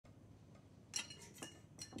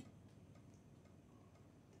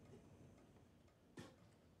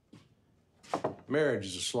Marriage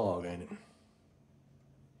is a slog, ain't it?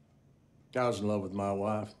 I was in love with my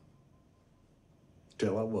wife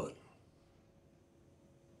till I wasn't.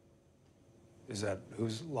 Is that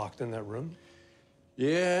who's locked in that room?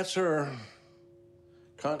 Yeah, that's her.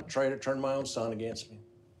 Cunt traitor turned my own son against me.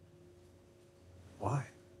 Why?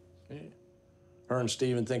 Yeah. Her and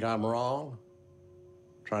Steven think I'm wrong,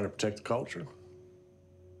 trying to protect the culture.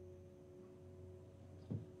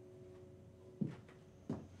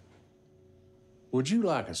 Would you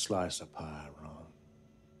like a slice of pie, Ron?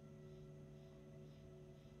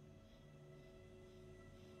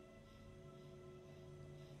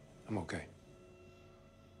 I'm okay.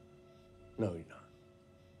 No, you're not.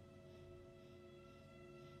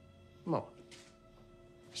 Come on.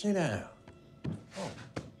 Sit down. Oh,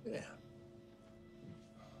 sit down.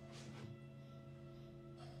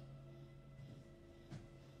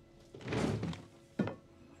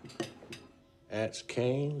 That's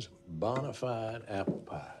Cane's bona fide apple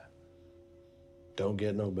pie. Don't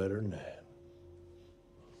get no better than that.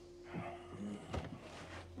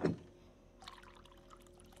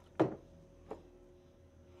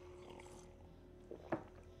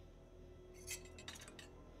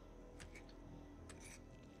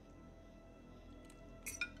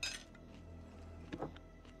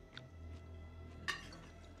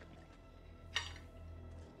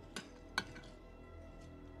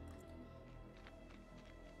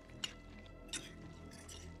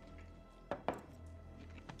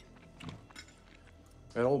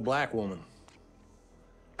 That old black woman.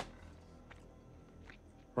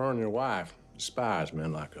 Her and your wife despise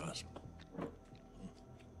men like us.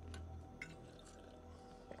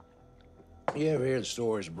 You ever hear the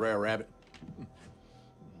stories of Brer Rabbit?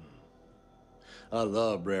 I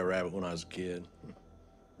loved Brer Rabbit when I was a kid.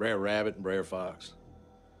 Brer Rabbit and Brer Fox.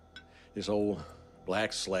 This old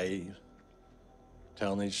black slave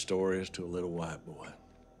telling these stories to a little white boy.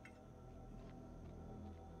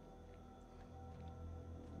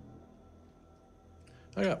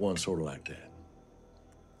 I got one sort of like that.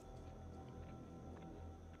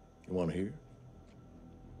 You want to hear?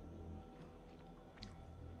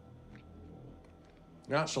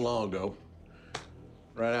 Not so long ago,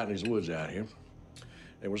 right out in these woods out here,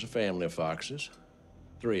 there was a family of foxes,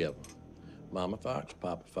 3 of them. Mama fox,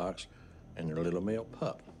 Papa fox, and their little male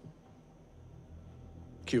pup.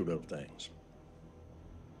 Cute little things.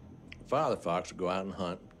 The father fox would go out and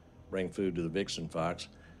hunt, bring food to the vixen fox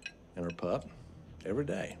and her pup every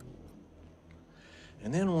day.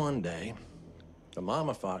 And then one day, the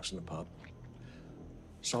mama fox and the pup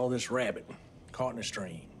saw this rabbit caught in a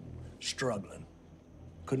stream, struggling,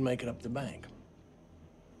 couldn't make it up the bank.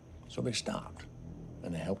 So they stopped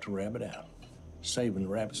and they helped the rabbit out, saving the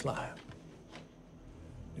rabbit's life.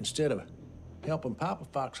 Instead of helping Papa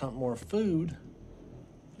Fox hunt more food,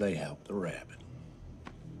 they helped the rabbit.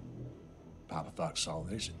 Papa Fox saw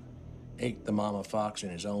this and ate the mama fox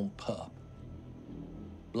and his own pup.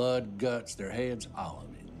 Blood, guts, their heads, all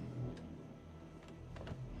of it.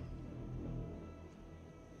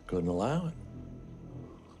 Couldn't allow it.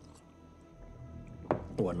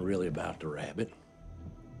 It wasn't really about the rabbit.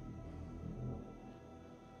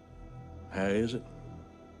 How is it?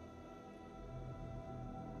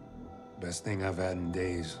 Best thing I've had in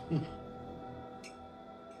days.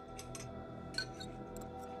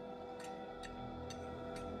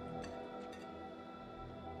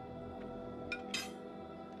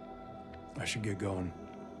 I should get going.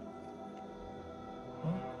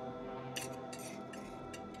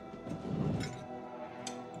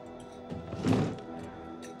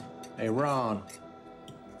 Hey, Ron.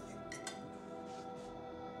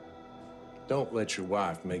 Don't let your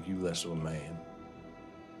wife make you less of a man.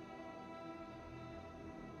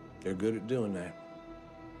 They're good at doing that.